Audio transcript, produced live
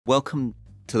Welcome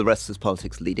to the Restless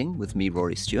Politics Leading with me,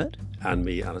 Rory Stewart. And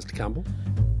me, Alastair Campbell.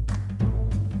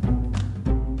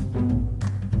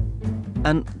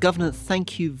 And Governor,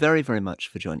 thank you very, very much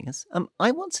for joining us. I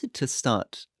wanted to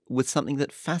start with something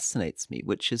that fascinates me,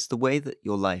 which is the way that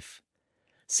your life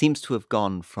seems to have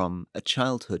gone from a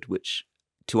childhood, which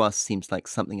to us seems like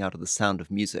something out of The Sound of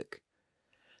Music,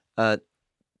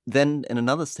 then in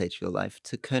another stage of your life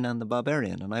to Conan the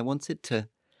Barbarian. And I wanted to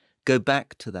go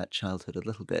back to that childhood a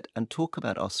little bit and talk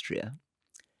about Austria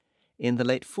in the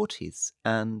late 40s.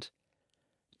 And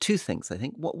two things, I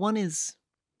think. One is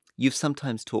you've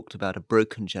sometimes talked about a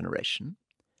broken generation,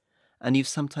 and you've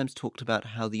sometimes talked about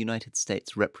how the United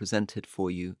States represented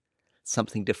for you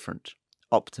something different: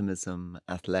 optimism,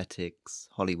 athletics,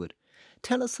 Hollywood.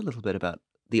 Tell us a little bit about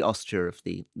the Austria of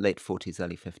the late 40s,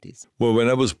 early 50s. Well, when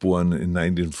I was born in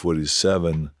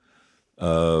 1947,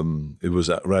 it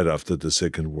was right after the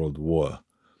Second World War.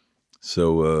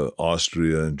 So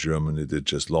Austria and Germany, they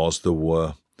just lost the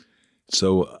war.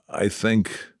 So I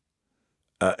think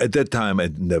at that time,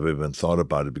 I'd never even thought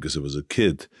about it because I was a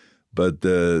kid. But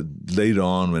later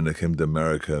on, when I came to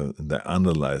America, and I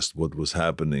analyzed what was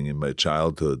happening in my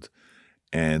childhood,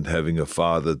 and having a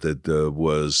father that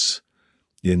was,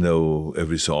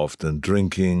 every so often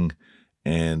drinking,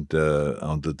 and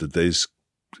under today's,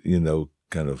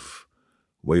 kind of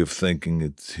way of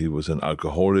thinking, he was an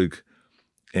alcoholic,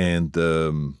 and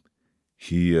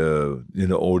he,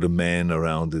 all the men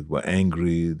around it were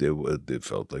angry. They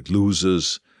felt like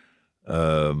losers. They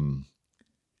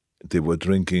were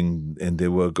drinking, and they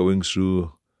were going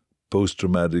through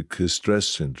post-traumatic stress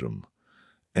syndrome.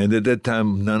 And at that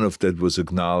time, none of that was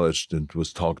acknowledged and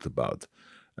was talked about.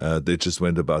 They just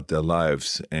went about their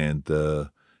lives. And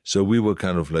so we were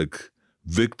kind of like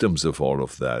victims of all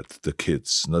of that, the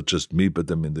kids, not just me,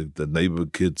 but I mean the neighbor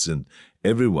kids and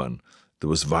everyone. There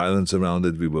was violence around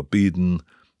it. We were beaten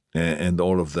and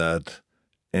all of that.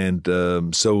 And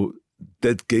so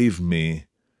that gave me,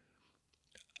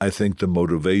 I think, the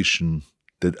motivation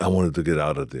that I wanted to get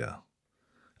out of there.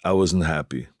 I wasn't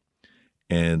happy.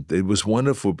 And it was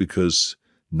wonderful because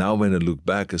now when I look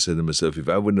back, I said to myself, if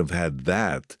I wouldn't have had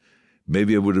that,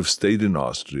 maybe I would have stayed in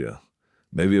Austria.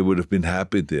 Maybe I would have been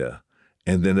happy there.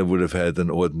 And then I would have had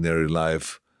an ordinary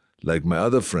life like my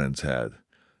other friends had.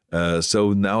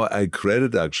 So now I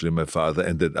credit actually my father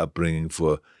and that upbringing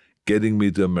for getting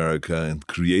me to America and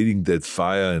creating that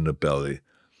fire in the belly,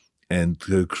 and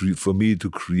for me to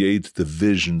create the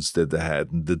visions that I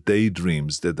had and the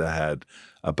daydreams that I had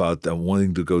about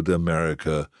wanting to go to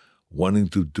America, wanting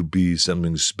to be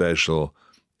something special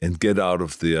and get out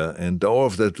of there. And all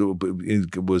of that,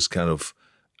 it was kind of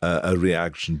a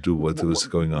reaction to what was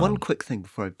going on. One quick thing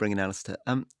before I bring in Alastair.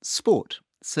 Sport.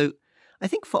 So I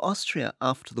think for Austria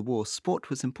after the war, sport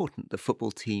was important. The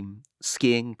football team,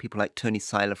 skiing, people like Tony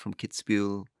Seiler from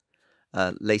Kitzbühel,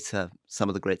 later some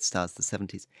of the great stars, the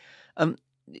 70s.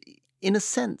 In a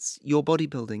sense, your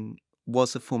bodybuilding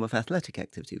was a form of athletic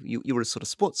activity. You were a sort of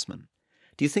sportsman.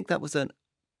 Do you think that was a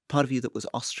part of you that was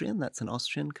Austrian? That's an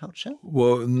Austrian culture?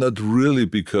 Well, not really,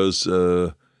 because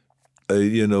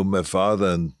my father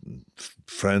and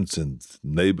friends and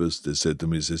neighbors, they said to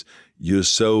me, you're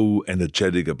so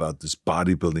energetic about this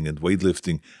bodybuilding and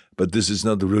weightlifting, but this is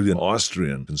not really an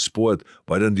Austrian sport.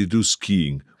 Why don't you do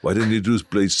skiing? Why don't you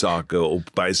play soccer or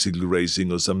bicycle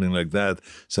racing or something like that?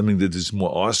 Something that is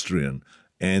more Austrian.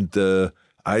 And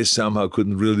I somehow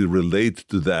couldn't really relate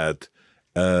to that.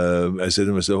 I said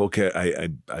to myself, okay,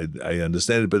 I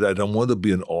understand it, but I don't want to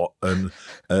be an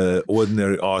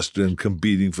ordinary Austrian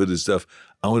competing for this stuff.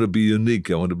 I want to be unique.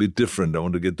 I want to be different. I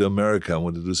want to get to America. I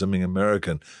want to do something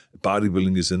American.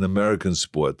 Bodybuilding is an American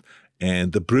sport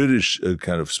and the British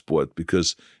kind of sport,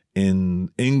 because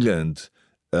in England,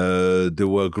 there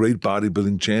were great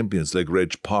bodybuilding champions like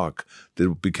Reg Park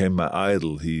that became my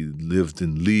idol. He lived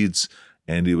in Leeds,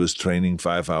 and he was training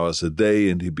 5 hours a day,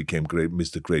 and he became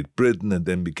Mr. Great Britain, and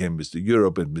then became Mr.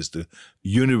 Europe and Mr.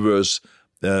 Universe,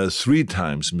 3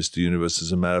 times Mr. Universe,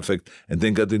 as a matter of fact, and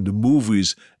then got into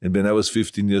movies. And when I was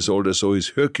 15 years old, I saw his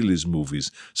Hercules movies.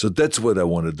 So that's what I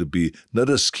wanted to be, not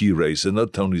a ski racer,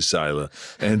 not Tony Seiler.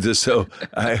 And so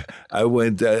I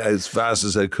went as fast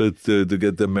as I could to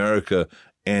get to America,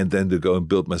 and then to go and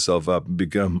build myself up and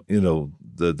become,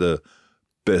 the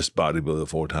best bodybuilder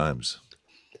of all times.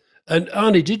 And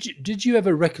Arnie, did you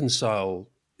ever reconcile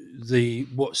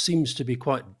what seems to be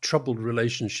quite troubled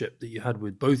relationship that you had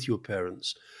with both your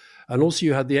parents, and also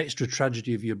you had the extra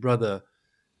tragedy of your brother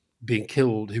being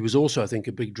killed, who was also, I think,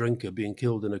 a big drinker, being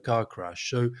killed in a car crash?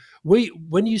 So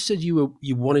when you said you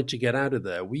wanted to get out of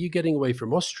there, were you getting away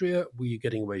from Austria? Were you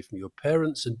getting away from your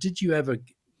parents? And did you ever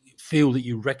feel that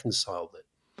you reconciled it?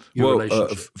 your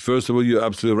relationship? First of all, you're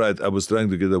absolutely right. I was trying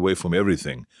to get away from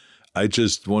everything. I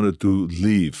just wanted to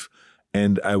leave,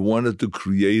 and I wanted to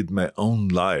create my own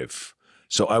life.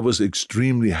 So I was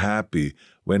extremely happy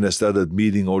when I started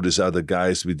meeting all these other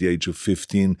guys with the age of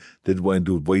 15 that went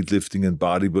to weightlifting and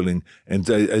bodybuilding. And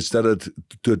I started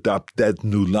to adopt that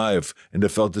new life. And I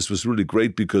felt this was really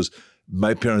great because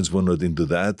my parents were not into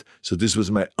that. So this was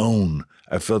my own.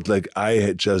 I felt like I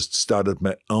had just started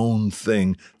my own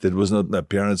thing that was not my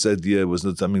parents' idea. It was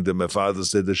not something that my father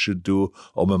said I should do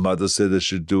or my mother said I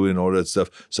should do and all that stuff.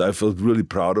 So I felt really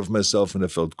proud of myself and I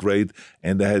felt great.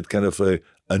 And I had kind of a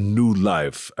new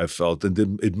life, I felt, and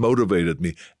it motivated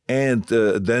me. And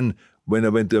then when I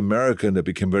went to America and I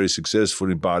became very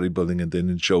successful in bodybuilding and then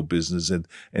in show business and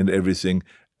everything,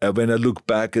 when I look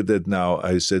back at that now,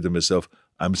 I say to myself,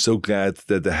 I'm so glad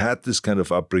that I had this kind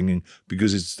of upbringing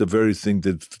because it's the very thing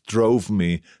that drove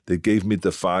me, that gave me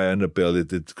the fire in the belly,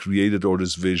 that created all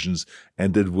these visions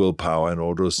and that willpower and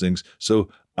all those things. So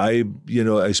I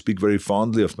speak very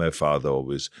fondly of my father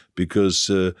always because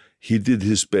he did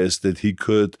his best that he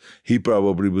could. He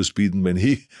probably was beaten when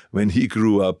he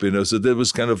grew up, So that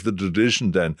was kind of the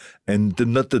tradition then, and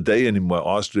not today anymore.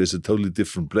 Austria is a totally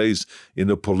different place,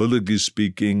 politically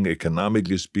speaking,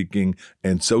 economically speaking,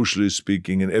 and socially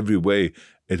speaking. In every way,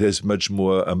 it has much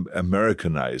more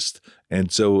Americanized.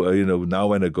 And so, now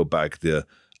when I go back there,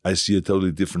 I see a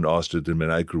totally different Austria than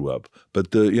when I grew up. But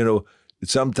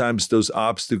sometimes those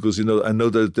obstacles, I know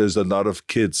that there's a lot of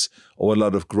kids or a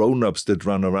lot of grown-ups that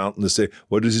run around and they say,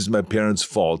 well, this is my parents'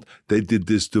 fault. They did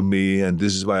this to me, and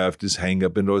this is why I have this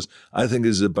hang-up and all this. I think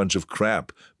it's a bunch of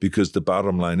crap because the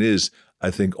bottom line is, I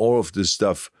think all of this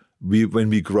stuff, when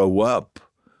we grow up,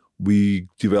 we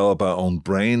develop our own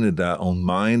brain and our own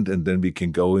mind, and then we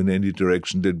can go in any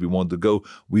direction that we want to go.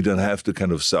 We don't have to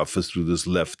kind of suffer through these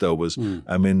leftovers.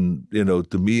 I mean,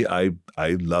 to me, I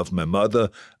love my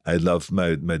mother, I love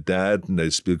my dad, and I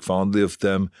speak fondly of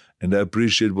them, and I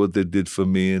appreciate what they did for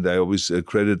me, and I always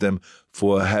credit them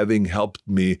for having helped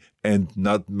me and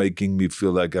not making me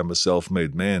feel like I'm a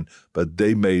self-made man, but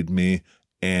they made me,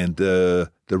 and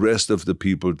the rest of the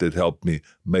people that helped me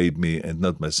made me, and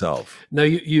not myself. Now,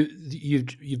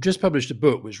 you've just published a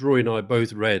book which Rory and I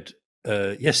both read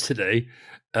yesterday.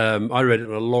 I read it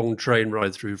on a long train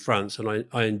ride through France, and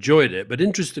I enjoyed it. But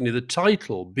interestingly, the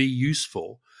title "Be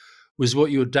Useful" was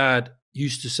what your dad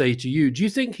used to say to you. Do you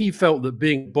think he felt that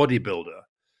being a bodybuilder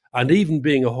and even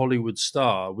being a Hollywood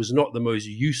star was not the most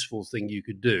useful thing you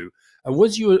could do? And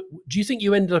do you think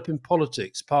you ended up in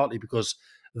politics partly because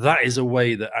that is a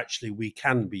way that actually we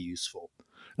can be useful?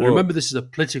 And remember, this is a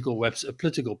political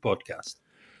podcast.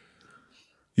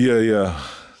 Yeah.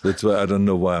 That's why I don't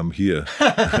know why I'm here.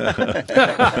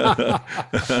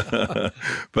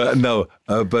 But no,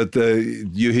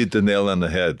 you hit the nail on the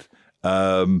head.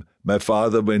 My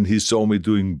father, when he saw me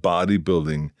doing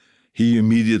bodybuilding, he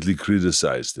immediately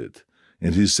criticized it.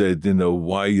 And he said,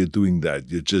 why are you doing that?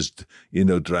 You're just,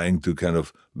 trying to kind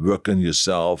of work on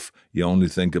yourself. You only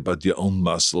think about your own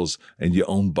muscles and your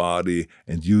own body,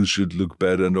 and you should look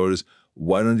better and all this.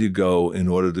 Why don't you go, in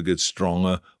order to get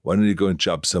stronger, why don't you go and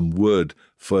chop some wood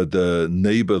for the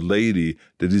neighbor lady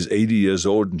that is 80 years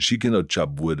old and she cannot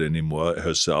chop wood anymore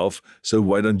herself? So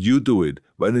why don't you do it?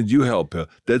 Why don't you help her?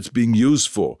 That's being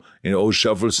useful.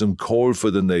 Shovel some coal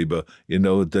for the neighbor.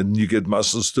 Then you get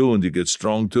muscles too and you get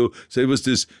strong too. So it was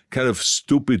this kind of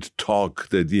stupid talk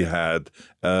that he had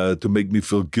to make me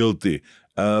feel guilty.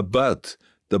 But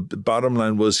the bottom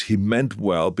line was he meant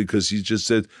well because he just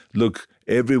said, look,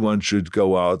 everyone should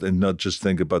go out and not just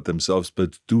think about themselves,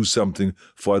 but do something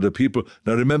for other people.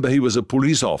 Now, remember, he was a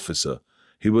police officer.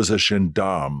 He was a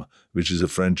gendarme, which is a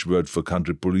French word for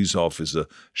country police officer,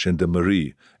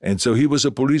 gendarmerie. And so he was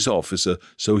a police officer.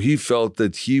 So he felt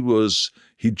that he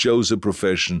chose a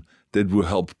profession that will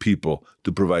help people,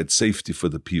 to provide safety for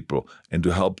the people and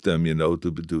to help them,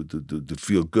 to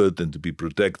feel good and to be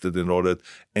protected and all that.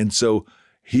 And so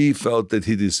he felt that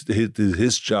he did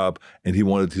his job, and he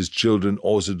wanted his children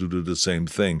also to do the same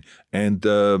thing. And,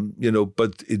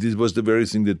 but it was the very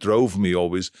thing that drove me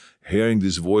always, hearing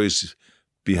this voice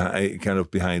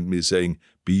behind me saying,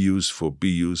 be useful, be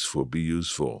useful, be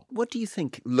useful. What do you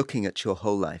think, looking at your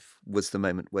whole life, was the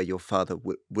moment where your father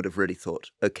would have really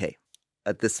thought, okay,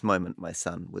 at this moment, my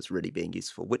son was really being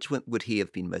useful? Which one would he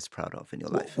have been most proud of in your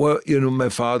life? Well, my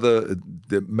father,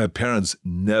 my parents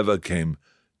never came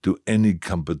to any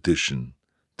competition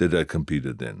that I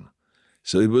competed in.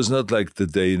 So it was not like the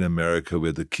day in America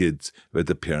where the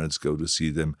parents go to see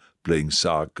them playing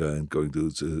soccer and going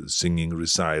to singing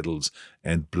recitals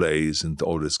and plays and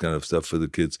all this kind of stuff for the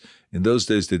kids. In those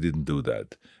days, they didn't do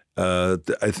that.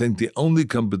 I think the only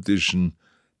competition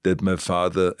that my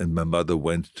father and my mother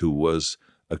went to was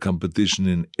a competition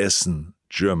in Essen,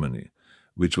 Germany,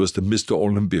 which was the Mr.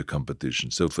 Olympia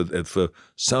competition. So for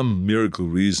some miracle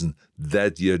reason,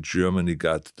 that year Germany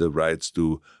got the rights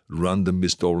to run the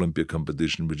Mr. Olympia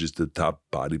competition, which is the top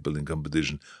bodybuilding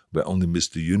competition where only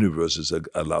Mr. Universe is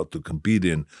allowed to compete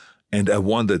in. And I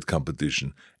won that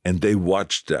competition, and they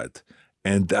watched that.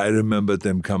 And I remember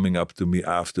them coming up to me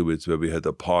afterwards where we had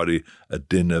a party, a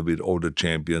dinner with all the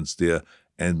champions there.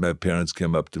 And my parents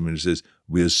came up to me and says,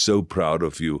 "We are so proud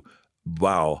of you.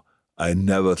 Wow, I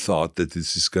never thought that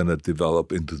this is going to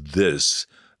develop into this,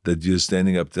 that you're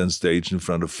standing up on stage in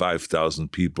front of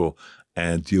 5,000 people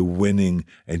and you're winning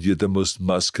and you're the most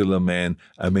muscular man.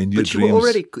 I mean, your but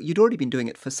dreams..." you'd already been doing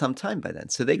it for some time by then,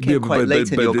 so they came quite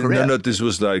late in your career. No, this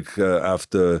was like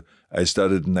after I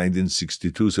started in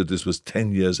 1962, so this was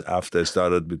 10 years after I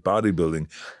started with bodybuilding.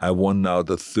 I won now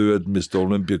the third Mr.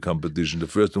 Olympia competition. The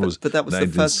first one was... But that was the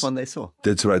first one they saw.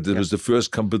 That's right. That was the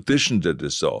first competition that they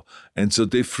saw. And so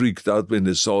they freaked out when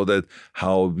they saw that,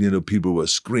 how, people were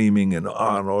screaming and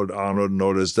Arnold, and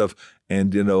all that stuff.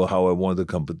 And, how I won the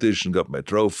competition, got my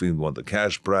trophy, won the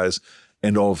cash prize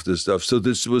and all of this stuff. So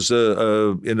this was,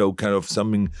 kind of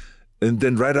something... And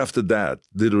then right after that,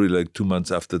 literally like 2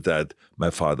 months after that, my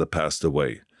father passed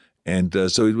away. And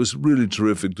so it was really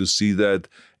terrific to see that.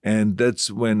 And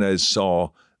that's when I saw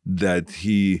that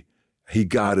he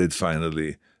got it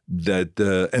finally. That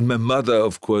and my mother,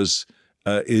 of course,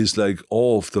 is like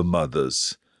all of the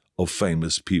mothers of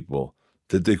famous people.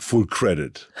 They take full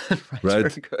credit,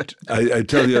 right? Very good. I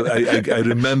tell you, I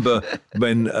remember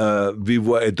when we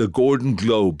were at the Golden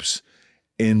Globes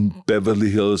in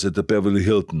Beverly Hills at the Beverly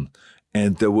Hilton.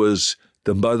 And there was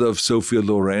the mother of Sophia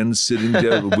Loren sitting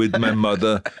there with my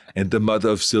mother, and the mother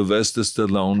of Sylvester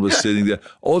Stallone was sitting there.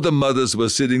 All the mothers were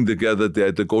sitting together there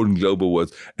at the Golden Globe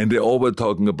Awards, and they all were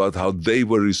talking about how they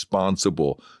were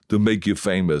responsible to make you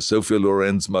famous. Sophia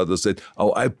Loren's mother said,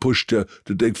 "Oh, I pushed her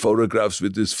to take photographs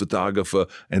with this photographer,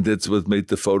 and that's what made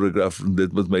the photograph, and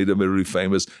that's what made her very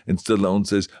famous." And Stallone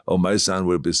says, "Oh, my son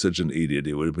would be such an idiot.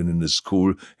 He would have been in the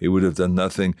school. He would have done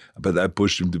nothing. But I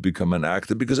pushed him to become an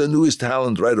actor because I knew his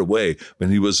talent right away when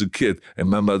he was a kid." And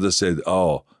my mother said,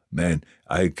 "Oh, man,"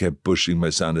 I kept pushing my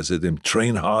son. I said to him,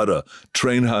 "Train harder,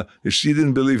 train hard." She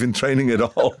didn't believe in training at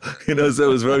all. So it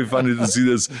was very funny to see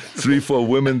those 3-4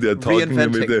 women there talking to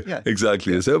me there. Yeah.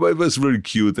 Exactly. So it was really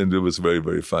cute and it was very,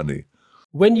 very funny.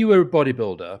 When you were a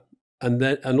bodybuilder,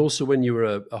 and also when you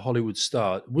were a Hollywood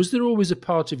star, was there always a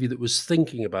part of you that was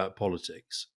thinking about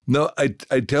politics? No,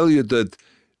 I tell you that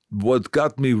what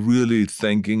got me really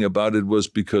thinking about it was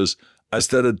because I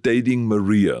started dating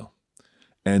Maria.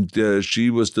 And she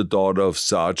was the daughter of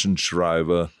Sergeant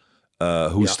Shriver,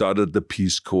 who started the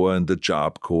Peace Corps and the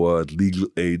Job Corps, legal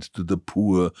aid to the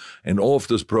poor, and all of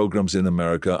those programs in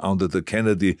America under the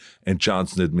Kennedy and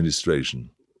Johnson administration.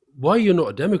 Why you're not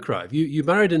a Democrat? You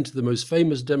married into the most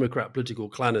famous Democrat political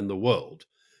clan in the world,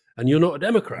 and you're not a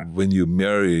Democrat. When you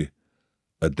marry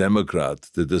a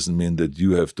Democrat, that doesn't mean that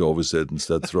you have to all of a sudden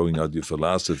start throwing out your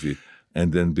philosophy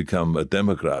and then become a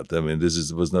Democrat. I mean,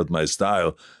 was not my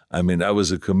style. I mean, I was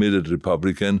a committed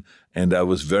Republican, and I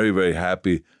was very, very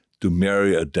happy to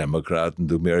marry a Democrat and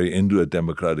to marry into a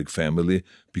Democratic family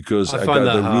because I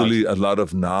got really a lot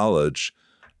of knowledge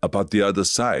about the other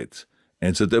side.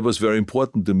 And so that was very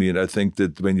important to me. And I think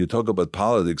that when you talk about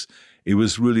politics, it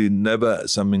was really never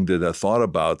something that I thought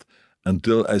about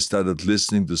until I started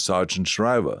listening to Sergeant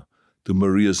Shriver, to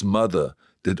Maria's mother,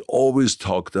 that always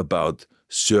talked about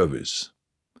service.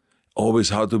 Always,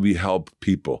 how do we help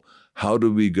people? How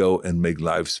do we go and make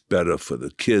lives better for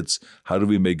the kids? How do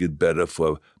we make it better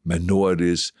for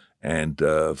minorities and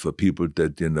for people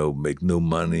that, make no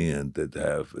money and that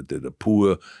are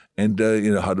poor? And,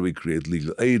 how do we create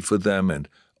legal aid for them and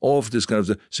all of this kind of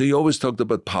stuff? So he always talked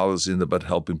about policy and about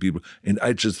helping people. And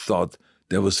I just thought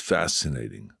that was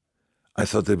fascinating. I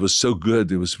thought that was so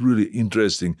good. It was really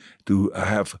interesting to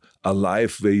have a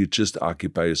life where you just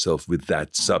occupy yourself with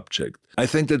that subject. I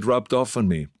think that rubbed off on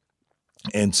me.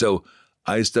 And so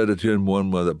I started hearing more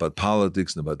and more about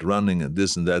politics and about running and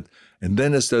this and that. And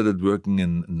then I started working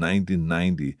in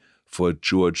 1990 for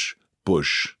George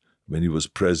Bush when he was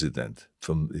president.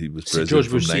 He was president George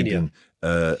from Bush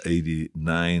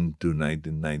 1989 to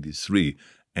 1993.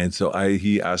 And so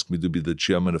he asked me to be the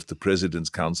chairman of the President's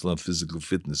Council on Physical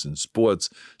Fitness and Sports.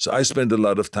 So I spent a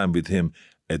lot of time with him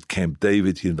at Camp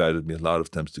David. He invited me a lot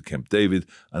of times to Camp David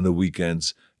on the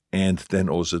weekends and then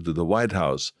also to the White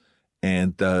House.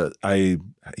 And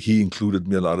he included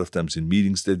me a lot of times in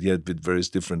meetings that he had with various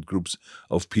different groups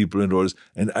of people and others.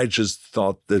 And I just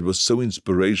thought that was so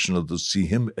inspirational to see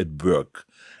him at work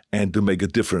and to make a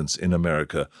difference in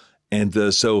America.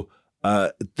 And so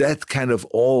that kind of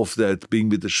all of that, being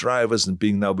with the Shrivers and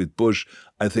being now with Bush,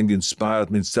 I think inspired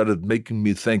me and started making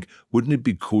me think, wouldn't it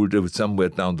be cool to somewhere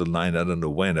down the line, I don't know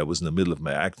when, I was in the middle of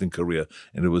my acting career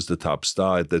and it was the top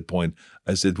star at that point.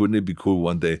 I said, wouldn't it be cool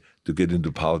one day to get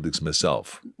into politics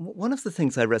myself? One of the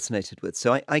things I resonated with,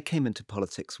 so I came into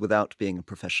politics without being a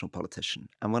professional politician.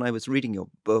 And when I was reading your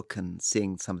book and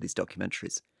seeing some of these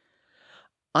documentaries,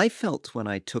 I felt when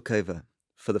I took over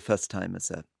for the first time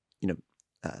as a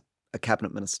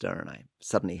cabinet minister, and I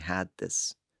suddenly had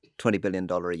this $20 billion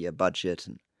a year budget,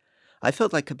 and I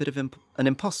felt like a bit of an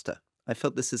imposter. I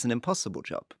felt this is an impossible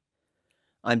job.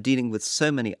 I'm dealing with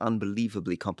so many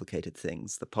unbelievably complicated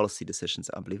things. The policy decisions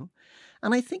are unbelievable.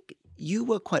 And I think you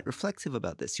were quite reflective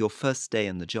about this, your first day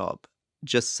in the job,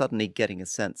 just suddenly getting a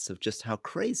sense of just how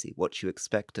crazy what you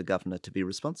expect a governor to be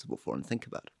responsible for and think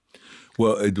about.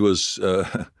 Well, it was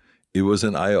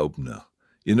an eye-opener.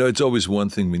 You know, it's always one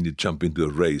thing when you jump into a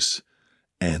race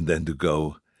and then to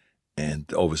go,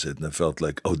 and all of a sudden I felt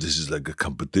like, oh, this is like a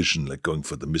competition, like going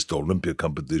for the Mr. Olympia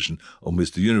competition or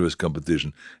Mr. Universe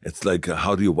competition. It's like,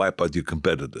 how do you wipe out your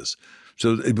competitors?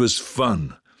 So it was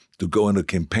fun to go on a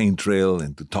campaign trail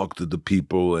and to talk to the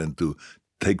people and to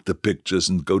take the pictures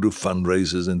and go to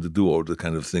fundraisers and to do all the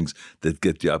kind of things that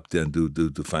get you up there and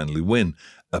to finally win.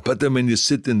 But then when you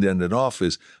sit in there in that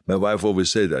office, my wife always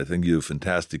said, I think you're a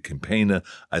fantastic campaigner.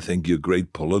 I think you're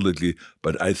great politically,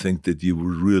 but I think that you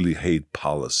really hate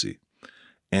policy.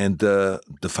 And the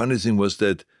funny thing was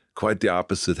that quite the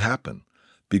opposite happened,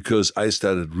 because I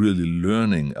started really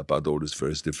learning about all these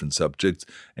various different subjects.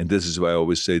 And this is why I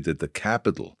always say that the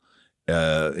capital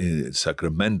in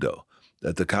Sacramento,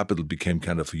 that the capital became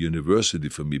kind of a university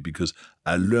for me, because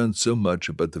I learned so much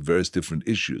about the various different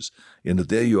issues. You know,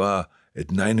 there you are at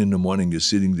 9 a.m, you're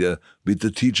sitting there with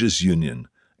the teachers union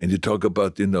and you talk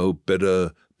about, you know,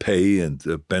 better pay and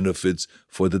benefits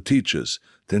for the teachers.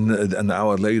 Then an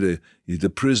hour later, the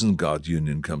prison guard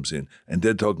union comes in and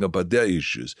they're talking about their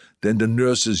issues. Then the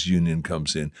nurses union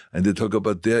comes in and they talk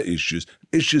about their issues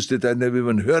that I never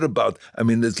even heard about. I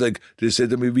mean, it's like they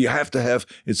said to me, we have to have,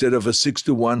 instead of a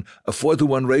 6-to-1, a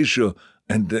 4-to-1 ratio.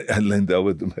 And I leaned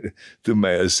over to my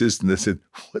assistant. I said,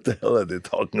 what the hell are they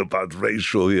talking about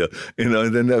racial here? You know,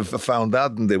 and then I found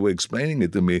out, and they were explaining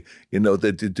it to me, you know,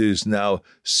 that it is now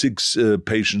 6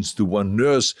 patients to 1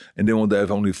 nurse, and they want to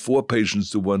have only 4 patients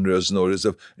to 1 nurse and all this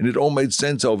stuff. And it all made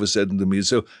sense all of a sudden to me.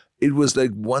 So it was like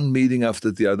one meeting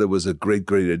after the other was a great,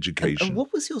 great education. And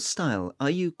what was your style? Are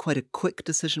you quite a quick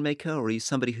decision maker, or are you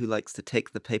somebody who likes to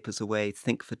take the papers away,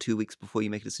 think for 2 weeks before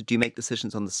you make a decision? Do you make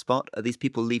decisions on the spot? Are these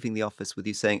people leaving the office with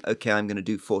you saying, okay, I'm going to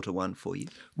do 4-to-1 for you?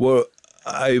 Well,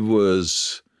 I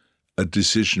was a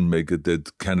decision maker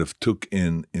that kind of took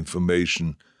in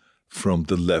information from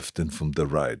the left and from the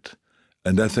right.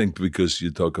 And I think because you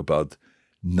talk about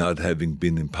not having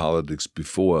been in politics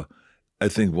before, I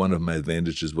think one of my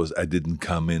advantages was I didn't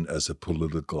come in as a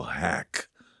political hack,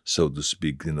 so to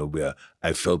speak, you know, where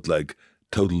I felt like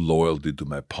total loyalty to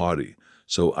my party.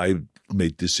 So I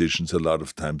made decisions a lot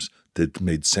of times that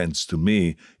made sense to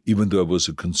me, even though I was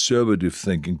a conservative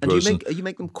thinking person. And you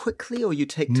make them quickly, or you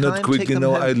take time? Not quick, you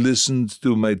know, I listened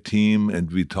to my team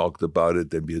and we talked about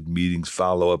it, then we had meetings,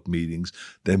 follow-up meetings,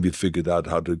 then we figured out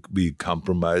how to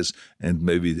compromise and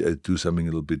maybe do something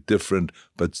a little bit different,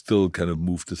 but still kind of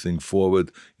move the thing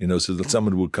forward, you know, so that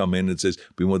someone will come in and says,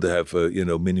 we want to have,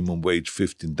 minimum wage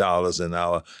 $15 an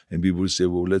hour, and we will say,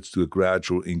 well, let's do a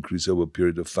gradual increase over a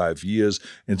period of 5 years.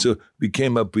 And so we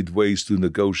came up with ways to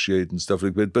negotiate and stuff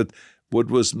like that. But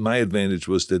what was my advantage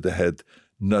was that I had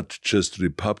not just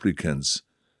Republicans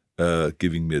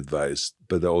giving me advice,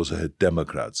 but I also had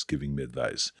Democrats giving me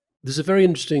advice. There's a very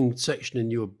interesting section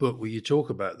in your book where you talk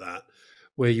about that,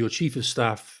 where your chief of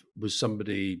staff was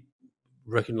somebody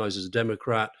recognized as a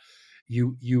Democrat.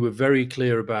 You were very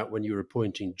clear about when you were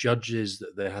appointing judges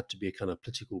that there had to be a kind of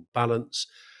political balance.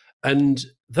 And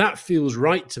that feels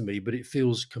right to me, but it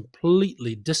feels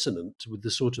completely dissonant with the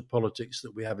sort of politics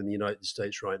that we have in the United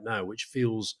States right now, which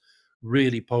feels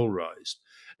really polarized.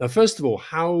 Now, first of all,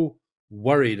 how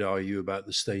worried are you about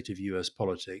the state of US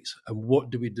politics, and what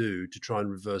do we do to try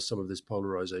and reverse some of this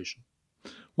polarization?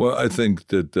 Well, I think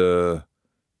that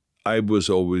I was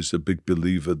always a big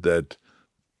believer that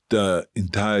the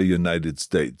entire United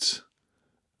States,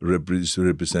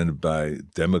 represented by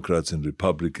Democrats and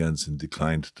Republicans in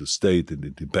decline to state and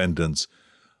independence.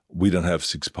 We don't have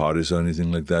 6 parties or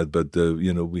anything like that, but,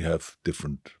 we have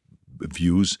different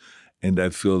views. And I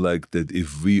feel like that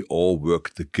if we all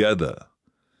work together,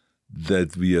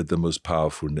 that we are the most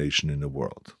powerful nation in the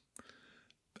world.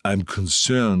 I'm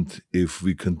concerned if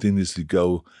we continuously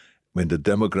go when the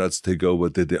Democrats take over,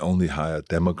 that they only hire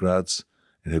Democrats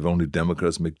and have only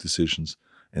Democrats make decisions.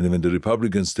 And when the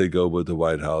Republicans take over the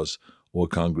White House or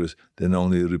Congress, then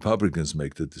only Republicans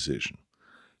make the decision.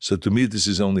 So to me, this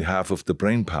is only half of the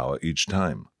brain power each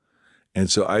time. And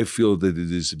so I feel that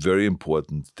it is very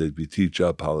important that we teach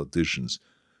our politicians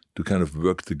to kind of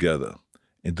work together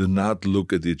and do not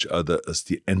look at each other as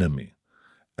the enemy.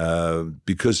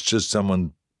 Because just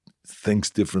someone thinks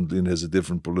differently and has a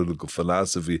different political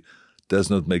philosophy does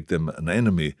not make them an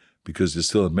enemy, because they're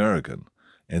still American.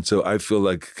 And so I feel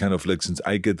like since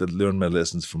I get to learn my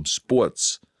lessons from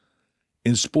sports,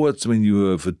 in sports, when you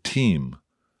have a team,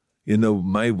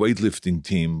 my weightlifting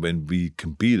team, when we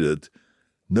competed,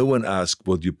 no one asked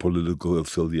what your political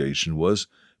affiliation was.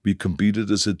 We competed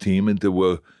as a team, and there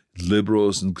were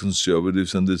liberals and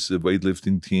conservatives on this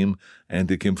weightlifting team, and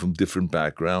they came from different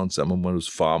backgrounds. Some of them were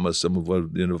farmers, some of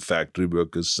them were factory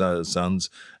workers' sons,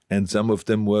 and some of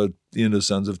them were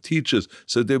sons of teachers.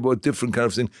 So they were different kind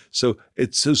of things. So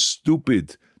it's so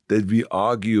stupid that we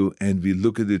argue and we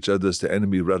look at each other as the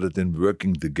enemy rather than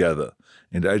working together.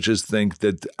 And I just think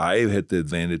that I had the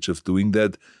advantage of doing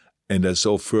that, and I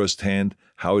saw firsthand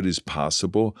how it is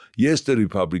possible. Yes, the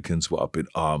Republicans were up in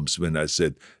arms when I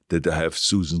said that I have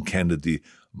Susan Kennedy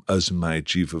as my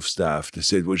chief of staff. They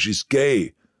said, well, she's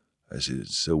gay. I said,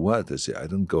 so what? I said, I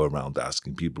don't go around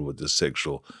asking people what their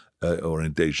sexual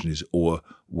orientation is or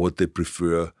what they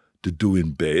prefer to do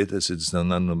in bed. I said, it's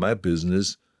none of my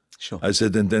business. Sure. I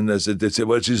said, and then I said, they said,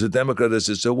 well, she's a Democrat. I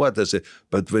said, so what? I said,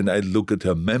 but when I look at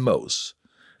her memos,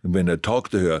 and when I talk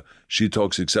to her, she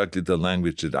talks exactly the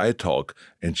language that I talk,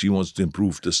 and she wants to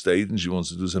improve the state, and she wants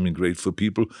to do something great for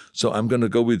people. So I'm going to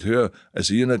go with her. I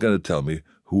said, you're not going to tell me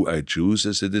who I choose.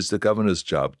 I said, it's the governor's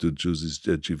job to choose his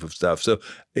chief of staff. So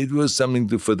it was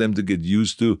something for them to get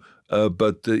used to,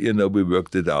 but we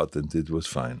worked it out, and it was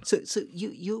fine. So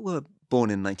you were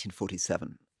born in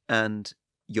 1947, and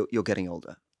you're getting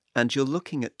older, and you're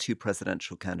looking at two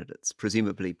presidential candidates,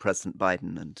 presumably President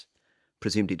Biden and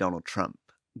presumably Donald Trump,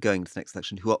 going to the next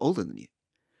election, who are older than you.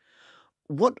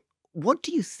 What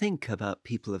do you think about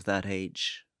people of that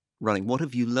age running? What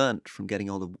have you learnt from getting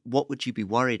older? What would you be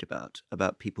worried about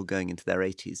people going into their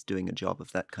 80s doing a job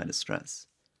of that kind of stress?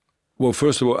 Well,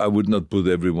 first of all, I would not put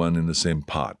everyone in the same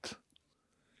pot,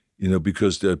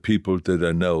 because there are people that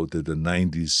I know that are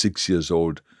 96 years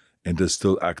old and they're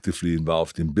still actively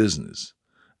involved in business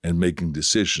and making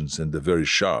decisions, and they're very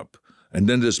sharp. And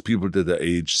then there's people that are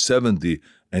age 70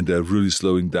 and they're really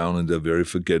slowing down, and they're very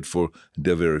forgetful, and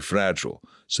they're very fragile.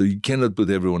 So you cannot put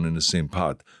everyone in the same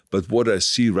pot. But what I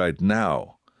see right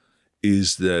now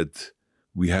is that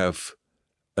we have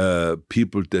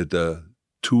people that are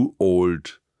too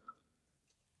old,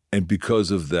 and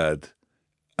because of that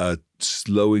are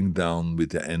slowing down with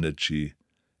their energy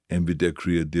and with their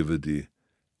creativity.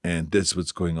 And that's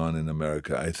what's going on in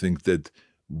America. I think that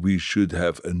we should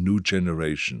have a new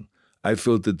generation. I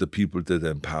feel that the people that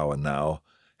are in power now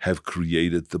have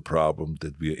created the problem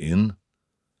that we're in.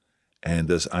 And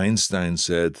as Einstein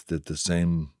said, that the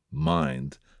same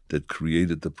mind that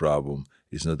created the problem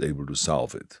is not able to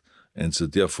solve it. And so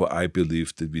therefore I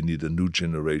believe that we need a new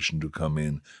generation to come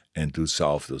in and to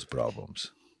solve those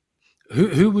problems.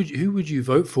 Who would you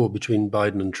vote for between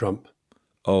Biden and Trump?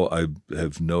 Oh, I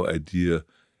have no idea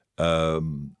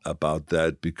about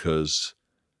that, because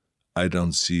I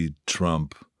don't see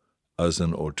Trump as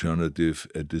an alternative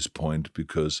at this point,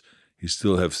 because he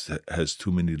still has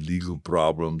too many legal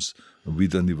problems, and we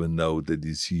don't even know that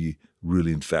is he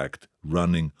really in fact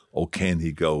running, or can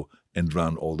he go and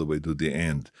run all the way to the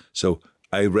end. So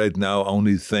I right now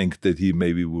only think that he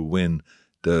maybe will win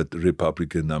the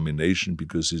Republican nomination,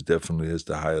 because he definitely has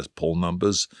the highest poll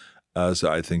numbers. So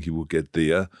I think he will get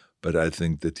there, but I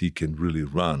think that he can really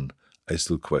run. I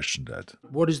still question that.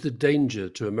 What is the danger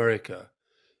to America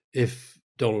if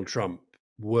Donald Trump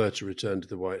were to return to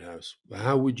the White House?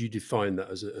 How would you define that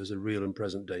as a real and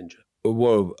present danger?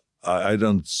 Well, I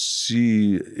don't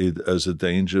see it as a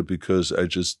danger, because I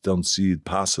just don't see it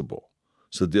possible.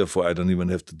 So therefore, I don't even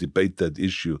have to debate that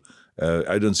issue.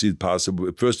 I don't see it possible.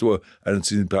 First of all, I don't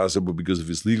see it possible because of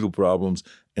his legal problems.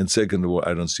 And second of all,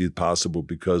 I don't see it possible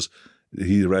because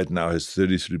he right now has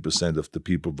 33% of the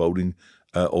people voting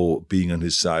or being on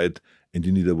his side, and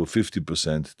you need over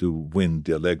 50% to win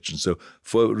the election. So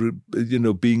for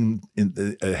being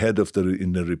ahead of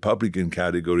in the Republican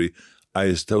category,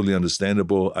 is totally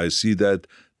understandable. I see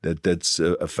that's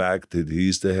a fact, that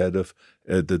he's the head of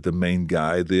the main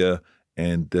guy there,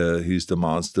 and he's the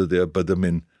monster there. But I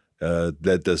mean,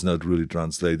 that does not really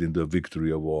translate into a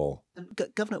victory of all.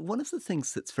 Governor, one of the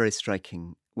things that's very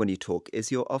striking when you talk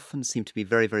is you often seem to be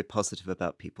very, very positive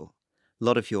about people. a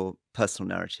lot of your personal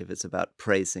narrative is about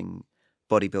praising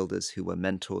bodybuilders who were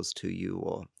mentors to you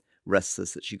or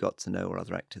wrestlers that you got to know or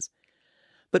other actors.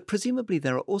 But presumably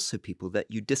there are also people that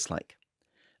you dislike.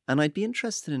 And I'd be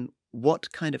interested in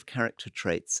what kind of character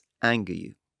traits anger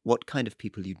you, what kind of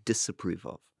people you disapprove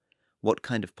of, what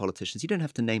kind of politicians. You don't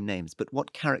have to name names, but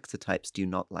what character types do you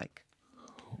not like?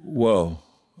 Well,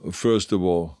 first of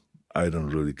all, I don't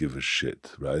really give a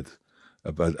shit, right?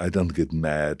 But I don't get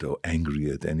mad or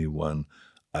angry at anyone.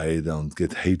 I don't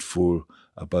get hateful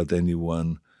about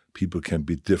anyone. People can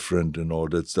be different and all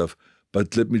that stuff.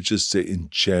 But let me just say, in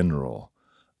general,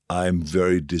 I'm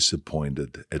very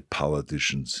disappointed at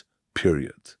politicians,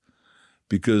 period.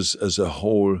 Because as a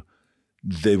whole,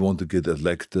 they want to get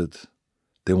elected,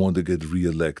 they want to get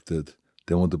reelected,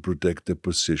 they want to protect their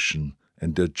position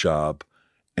and their job.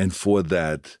 And for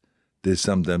that, they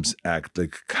sometimes act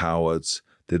like cowards.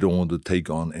 They don't want to take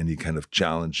on any kind of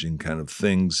challenging kind of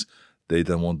things. They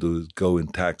don't want to go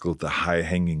and tackle the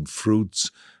high-hanging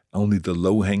fruits, only the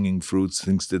low-hanging fruits,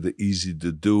 things that are easy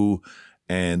to do.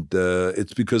 And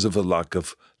it's because of a lack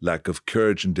of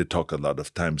courage. And they talk a lot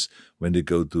of times when they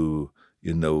go to,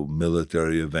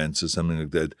 military events or something like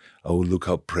that. Oh, look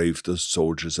how brave those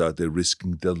soldiers are. They're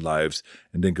risking their lives.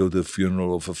 And then go to the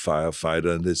funeral of a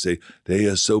firefighter and they say, they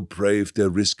are so brave. They're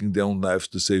risking their own lives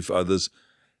to save others.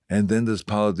 And then those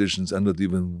politicians are not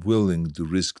even willing to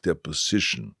risk their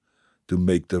position to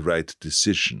make the right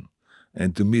decision.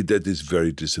 And to me, that is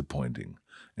very disappointing.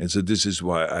 And so this is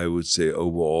why I would say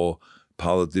overall,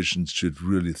 politicians should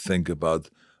really think about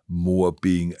more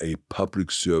being a public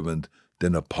servant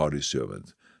than a party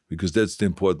servant, because that's the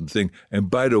important thing. And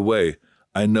by the way,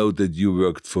 I know that you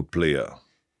worked for Blair.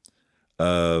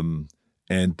 I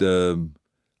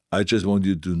just want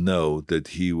you to know that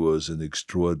he was an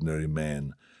extraordinary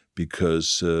man,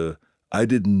 because I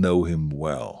didn't know him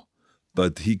well,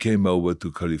 but he came over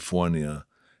to California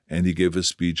and he gave a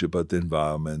speech about the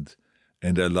environment.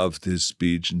 And I loved his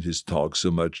speech and his talk so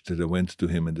much that I went to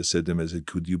him and I said to him, I said,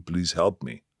 could you please help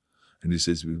me? And he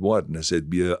says, with what? And I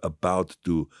said, we are about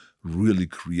to really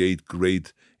create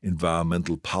great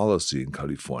environmental policy in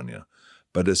California.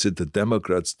 But I said, the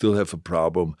Democrats still have a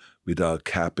problem with our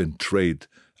cap and trade,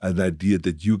 an idea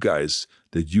that you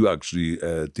actually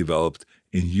developed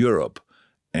in Europe.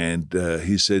 And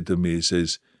he said to me, he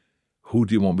says, who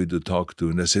do you want me to talk to?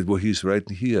 And I said, well, he's right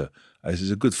here. I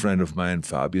said, a good friend of mine,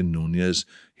 Fabian Nunez,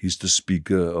 he's the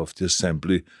Speaker of the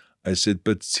Assembly. I said,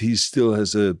 but he still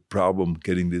has a problem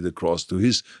getting it across to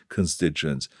his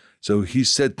constituents. So he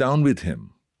sat down with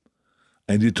him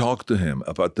and he talked to him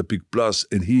about the big plus,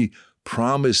 and he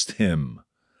promised him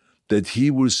that he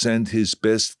will send his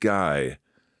best guy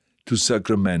to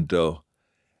Sacramento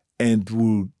and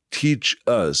will teach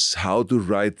us how to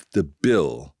write the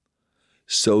bill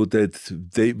so that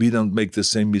we don't make the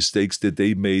same mistakes that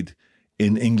they made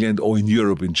in England or in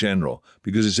Europe in general.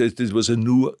 Because he said this was a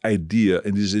new idea,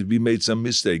 and he said, we made some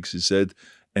mistakes, he said,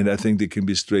 and I think they can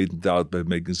be straightened out by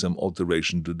making some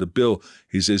alteration to the bill.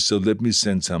 He says, so let me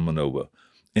send someone over.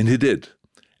 And he did.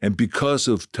 And because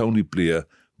of Tony Blair,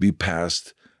 we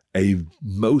passed a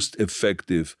most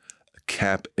effective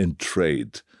cap and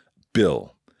trade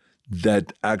bill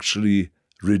that actually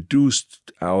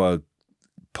reduced our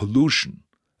pollution,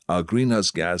 our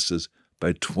greenhouse gases,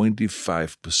 by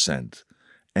 25%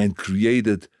 and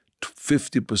created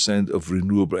 50% of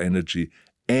renewable energy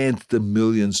and the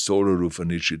Million Solar Roof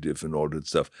Initiative and all that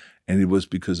stuff. And it was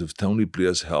because of Tony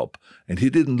Blair's help. And he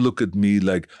didn't look at me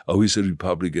like, oh, he's a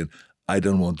Republican, I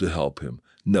don't want to help him.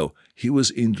 No, he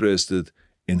was interested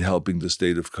in helping the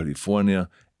state of California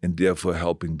and therefore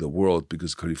helping the world,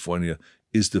 because California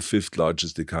is the 5th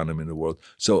largest economy in the world.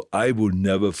 So I will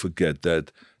never forget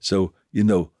that. So,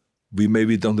 we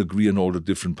maybe don't agree on all the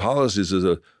different policies,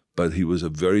 but he was a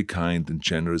very kind and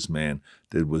generous man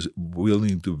that was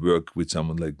willing to work with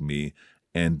someone like me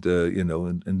and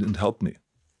help me.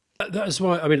 That's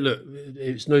why, I mean, look,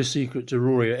 it's no secret to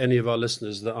Rory or any of our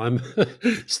listeners that I'm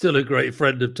still a great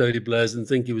friend of Tony Blair's and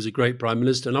think he was a great prime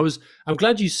minister. And I'm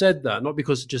glad you said that, not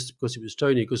because it was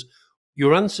Tony, because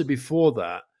your answer before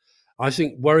that, I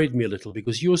think, worried me a little,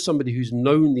 because you're somebody who's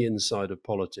known the inside of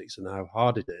politics and how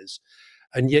hard it is.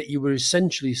 And yet you were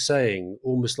essentially saying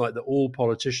almost like that all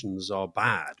politicians are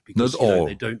bad. Because, not all.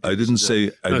 They don't I didn't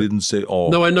say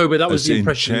all. No, I know, but that was the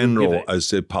impression in general, you were giving. I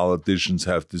say politicians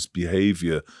have this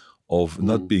behavior of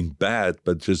not being bad,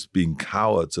 but just being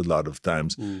cowards a lot of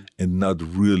times and not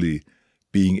really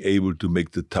being able to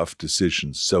make the tough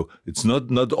decisions. So it's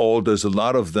not all. There's a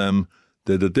lot of them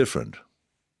that are different.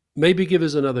 Maybe give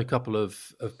us another couple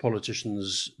of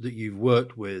politicians that you've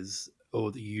worked with, or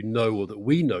that you know, or that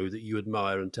we know, that you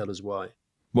admire, and tell us why.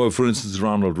 Well, for instance,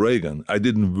 Ronald Reagan. I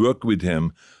didn't work with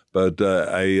him, but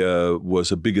I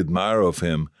was a big admirer of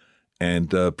him. And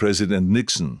President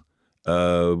Nixon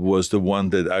was the one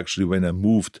that actually, when I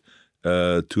moved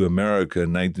to America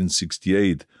in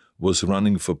 1968, was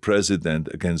running for president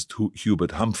against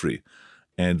Hubert Humphrey.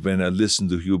 And when I listened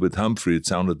to Hubert Humphrey, it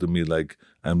sounded to me like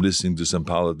I'm listening to some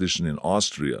politician in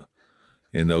Austria,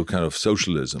 you know, kind of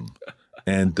socialism.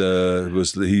 And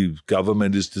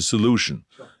government is the solution.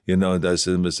 You know, and I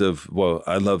said to myself, well,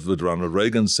 I love what Ronald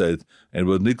Reagan said, and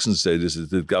what Nixon said is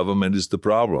that government is the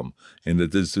problem, and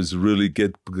that this is really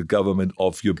get the government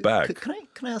off your back. Can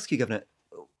I ask you, Governor,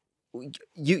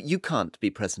 you can't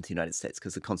be president of the United States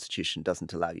because the Constitution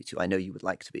doesn't allow you to. I know you would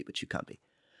like to be, but you can't be.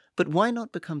 But why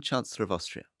not become Chancellor of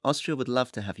Austria? Austria would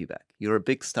love to have you back. You're a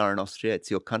big star in Austria. It's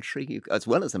your country, as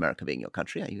well as America being your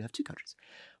country. You have two countries.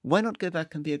 Why not go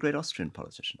back and be a great Austrian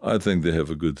politician? I think they have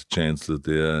a good chancellor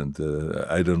there, and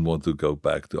I don't want to go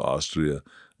back to Austria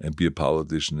and be a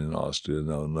politician in Austria.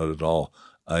 No, not at all.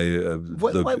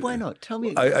 Why not? Tell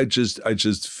me. I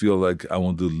just feel like I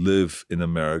want to live in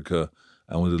America.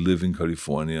 I want to live in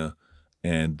California,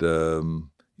 and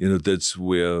you know, that's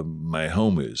where my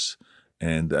home is.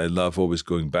 And I love always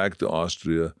going back to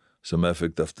Austria. As a matter of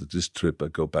fact, after this trip, I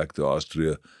go back to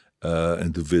Austria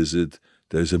and to visit.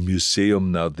 There's a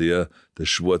museum now there, the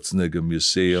Schwarzenegger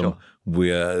Museum, Sure.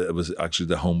 where it was actually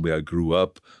the home where I grew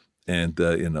up. And,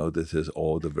 you know, that has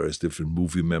all the various different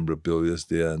movie memorabilia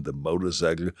there, and the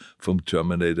motorcycle from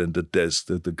Terminator, and the desk,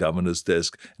 the governor's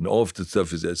desk, and all of the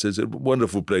stuff is there. So it's a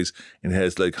wonderful place, and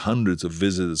has like hundreds of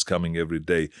visitors coming every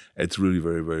day. It's really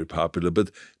very, very popular.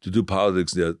 But to do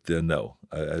politics there, no.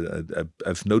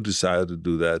 I've no desire to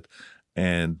do that.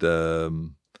 And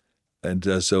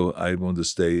so I want to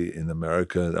stay in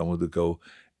America, and I want to go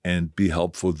and be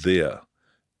helpful there.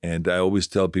 And I always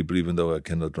tell people, even though I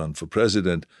cannot run for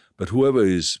president, but whoever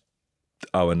is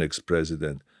our next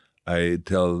president, I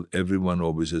tell everyone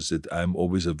always is that I'm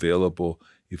always available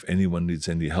if anyone needs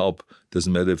any help.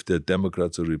 Doesn't matter if they're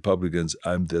Democrats or Republicans,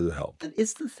 I'm there to help. And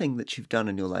is the thing that you've done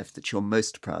in your life that you're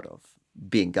most proud of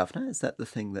being governor? Is that the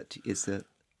thing that is the...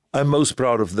 I'm most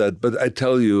proud of that. But I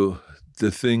tell you,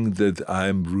 the thing that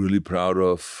I'm really proud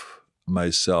of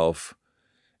myself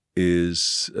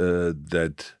is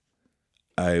that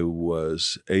I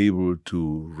was able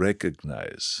to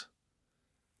recognize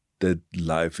that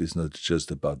life is not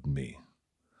just about me,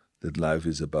 that life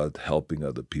is about helping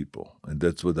other people. And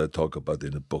that's what I talk about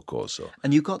in the book also.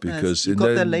 And you got there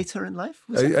later in life?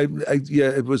 Yeah,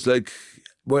 it was like,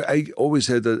 well, I always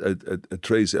had a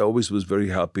trace. I always was very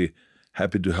happy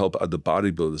to help other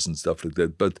bodybuilders and stuff like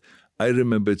that. But I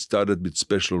remember it started with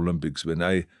Special Olympics when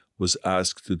I was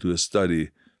asked to do a study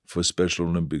for Special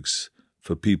Olympics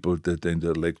for people that are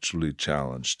intellectually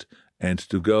challenged, and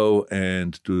to go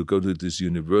to this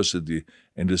university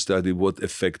and to study what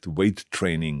effect weight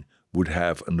training would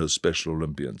have on those Special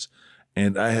Olympians.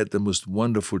 And I had the most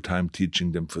wonderful time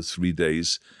teaching them for 3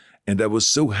 days. And I was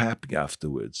so happy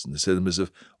afterwards. And I said to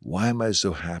myself, why am I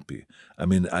so happy? I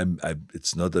mean,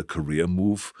 it's not a career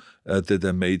move that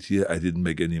I made here. I didn't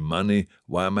make any money.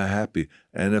 Why am I happy?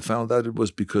 And I found out it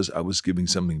was because I was giving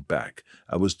something back.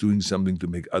 I was doing something to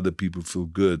make other people feel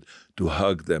good, to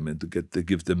hug them and to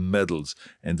give them medals,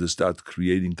 and to start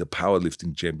creating the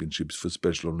powerlifting championships for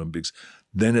Special Olympics.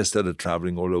 Then I started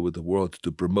traveling all over the world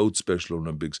to promote Special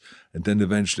Olympics. And then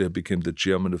eventually I became the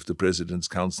chairman of the President's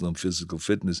Council on Physical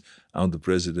Fitness under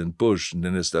President Bush. And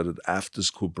then I started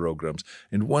after-school programs.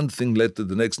 And one thing led to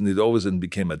the next, and it always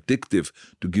became addictive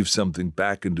to give something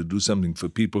back and to do something for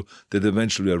people, that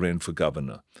eventually I ran for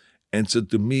governor. And so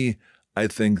to me, I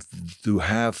think to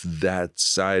have that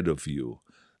side of you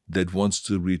that wants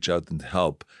to reach out and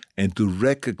help, and to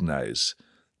recognize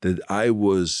that I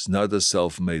was not a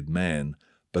self-made man,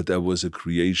 but I was a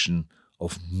creation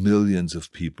of millions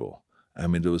of people. I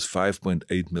mean, there was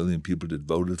 5.8 million people that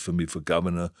voted for me for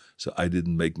governor, so I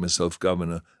didn't make myself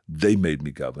governor. They made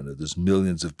me governor. There's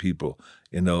millions of people.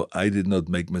 You know, I did not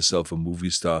make myself a movie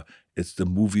star. It's the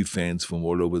movie fans from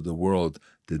all over the world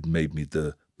that made me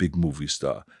the big movie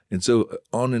star. And so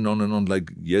on and on and on.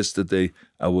 Like yesterday,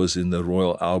 I was in the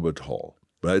Royal Albert Hall,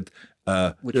 right?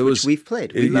 Which we've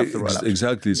played. We love the Royal Albert.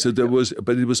 Exactly. So there was,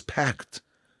 but it was packed.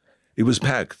 It was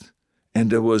packed. And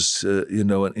there was,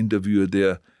 an interviewer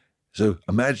there. So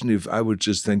imagine if I would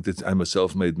just think that I'm a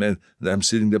self-made man and I'm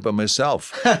sitting there by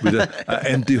myself with an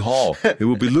empty hall. It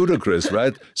would be ludicrous,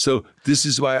 right? So this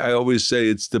is why I always say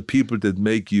it's the people that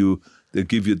that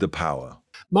give you the power.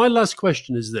 My last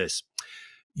question is this.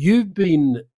 You've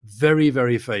been very,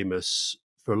 very famous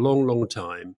for a long, long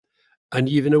time. And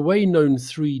you've in a way known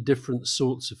three different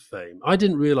sorts of fame. I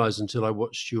didn't realize until I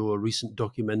watched your recent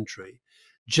documentary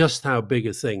just how big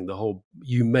a thing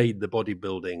you made the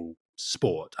bodybuilding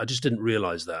sport. I just didn't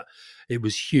realize that. It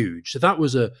was huge. So that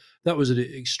was an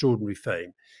extraordinary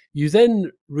fame. You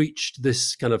then reached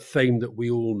this kind of fame that we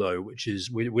all know, which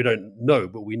is, we don't know,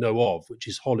 but we know of, which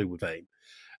is Hollywood fame.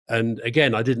 And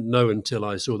again, I didn't know until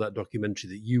I saw that documentary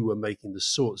that you were making the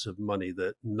sorts of money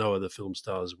that no other film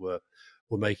stars were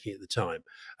making at the time.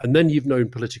 And then you've known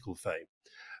political fame.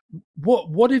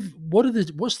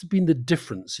 What's been the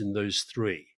difference in those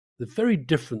three? The very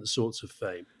different sorts of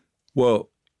fame. Well,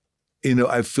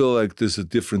 I feel like there's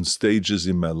different stages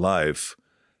in my life.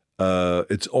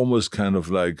 It's almost kind of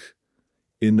like,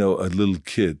 a little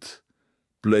kid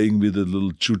playing with a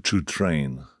little choo-choo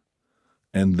train.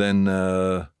 And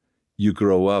then you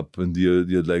grow up and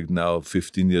you're like now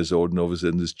 15 years old, and all of a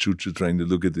sudden this choo-choo train, you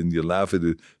look at it and you laugh at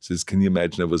it. Says, can you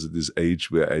imagine I was at this age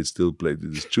where I still played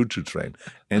with this choo-choo train?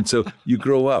 And so you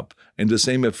grow up. And the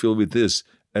same I feel with this.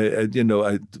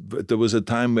 There was a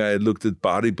time where I looked at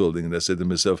bodybuilding and I said to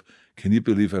myself, can you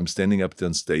believe I'm standing up there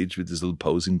on stage with these little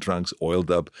posing trunks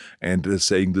oiled up and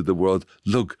saying to the world,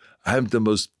 look, I'm the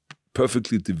most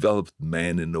perfectly developed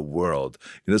man in the world.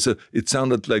 So it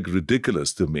sounded like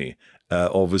ridiculous to me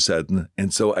all of a sudden.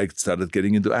 And so I started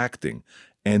getting into acting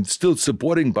and still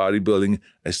supporting bodybuilding.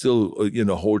 I still,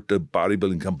 hold the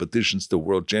bodybuilding competitions, the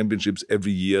world championships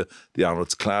every year, the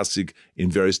Arnold's Classic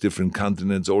in various different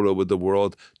continents all over the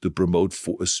world to promote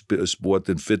sport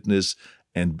and fitness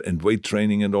and weight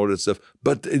training and all that stuff.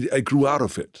 But I grew out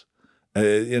of it. At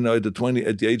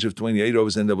the age of 28, all of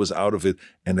a sudden I was out of it,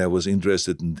 and I was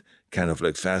interested and kind of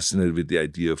like fascinated with the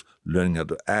idea of learning how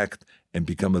to act and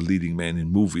become a leading man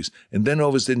in movies. And then all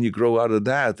of a sudden you grow out of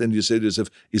that and you say to yourself,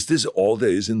 is this all there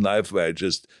is in life, where I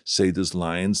just say those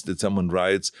lines that someone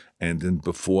writes and then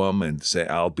perform and say,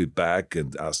 I'll be back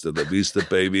and hasta la vista,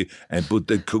 baby, and put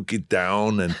the cookie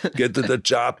down and get to the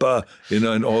chopper, and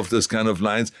all of those kind of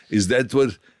lines? Is that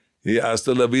what... Yeah,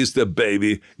 hasta la vista,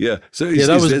 baby. Yeah. So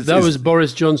that was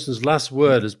Boris Johnson's last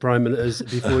word as Prime Minister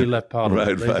before he left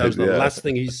Parliament. Right, that was the last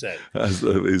thing he said. Hasta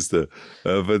la vista.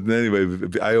 But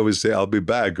anyway, I always say I'll be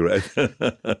back, right?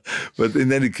 But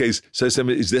in any case, so I said,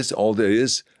 is this all there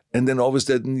is? And then all of a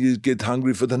sudden you get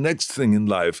hungry for the next thing in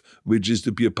life, which is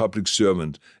to be a public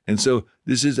servant. And so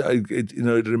this is,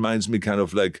 it reminds me kind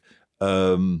of like,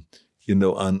 on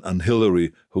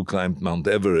Hillary, who climbed Mount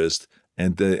Everest.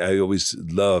 And I always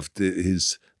loved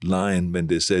his line when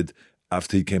they said,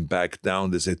 after he came back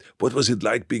down, they said, what was it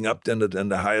like being up there on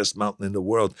the highest mountain in the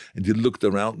world? And he looked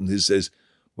around and he says,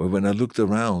 well, when I looked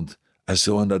around, I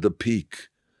saw another peak.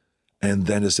 And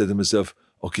then I said to myself,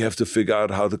 okay, I have to figure out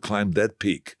how to climb that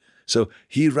peak. So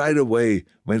he right away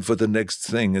went for the next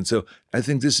thing. And so I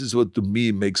think this is what to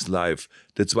me makes life.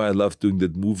 That's why I love doing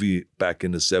that movie back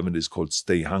in the 70s called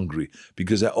Stay Hungry,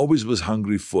 because I always was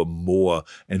hungry for more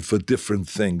and for different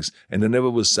things. And I never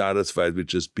was satisfied with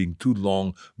just being too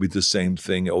long with the same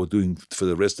thing or doing for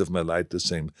the rest of my life the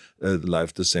same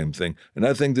thing. And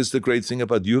I think this is the great thing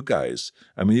about you guys.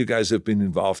 I mean, you guys have been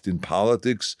involved in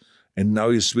politics, and now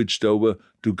you switched over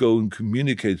to go and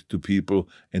communicate to people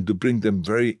and to bring them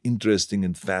very interesting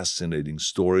and fascinating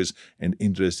stories and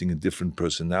interesting and different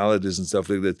personalities and stuff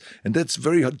like that. And that's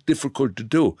very difficult to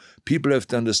do. People have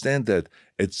to understand that.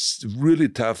 It's really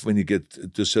tough when you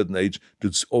get to a certain age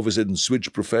to all of a sudden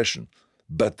switch profession.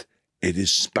 But it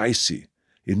is spicy.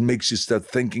 It makes you start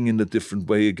thinking in a different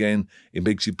way again. It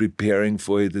makes you preparing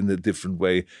for it in a different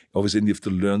way. Obviously, you have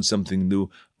to learn something new.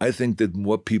 I think that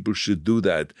more people should do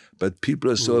that. But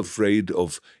people are so afraid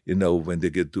of, when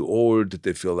they get too old, that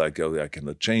they feel like, oh, I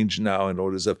cannot change now and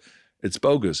all this stuff. It's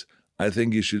bogus. I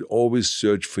think you should always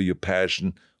search for your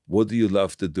passion. What do you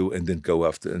love to do? And then go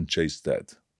after and chase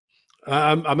that.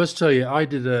 I must tell you, I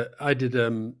did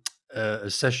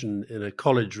a session in a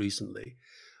college recently,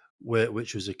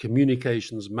 which was a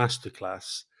communications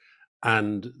masterclass,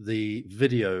 and the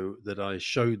video that I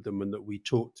showed them and that we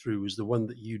talked through was the one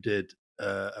that you did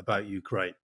about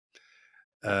Ukraine.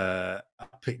 I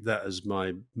picked that as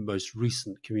my most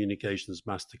recent communications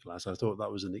masterclass. I thought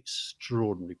that was an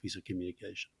extraordinary piece of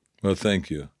communication. Well, thank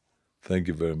you. Thank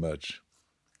you very much.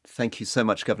 Thank you so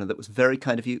much, Governor. That was very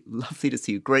kind of you. Lovely to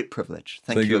see you. Great privilege.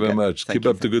 Thank you very much. Keep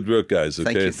up the good work, guys.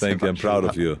 Okay. Thank you. I'm proud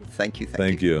of you. Thank you.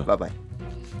 Thank you. Bye-bye.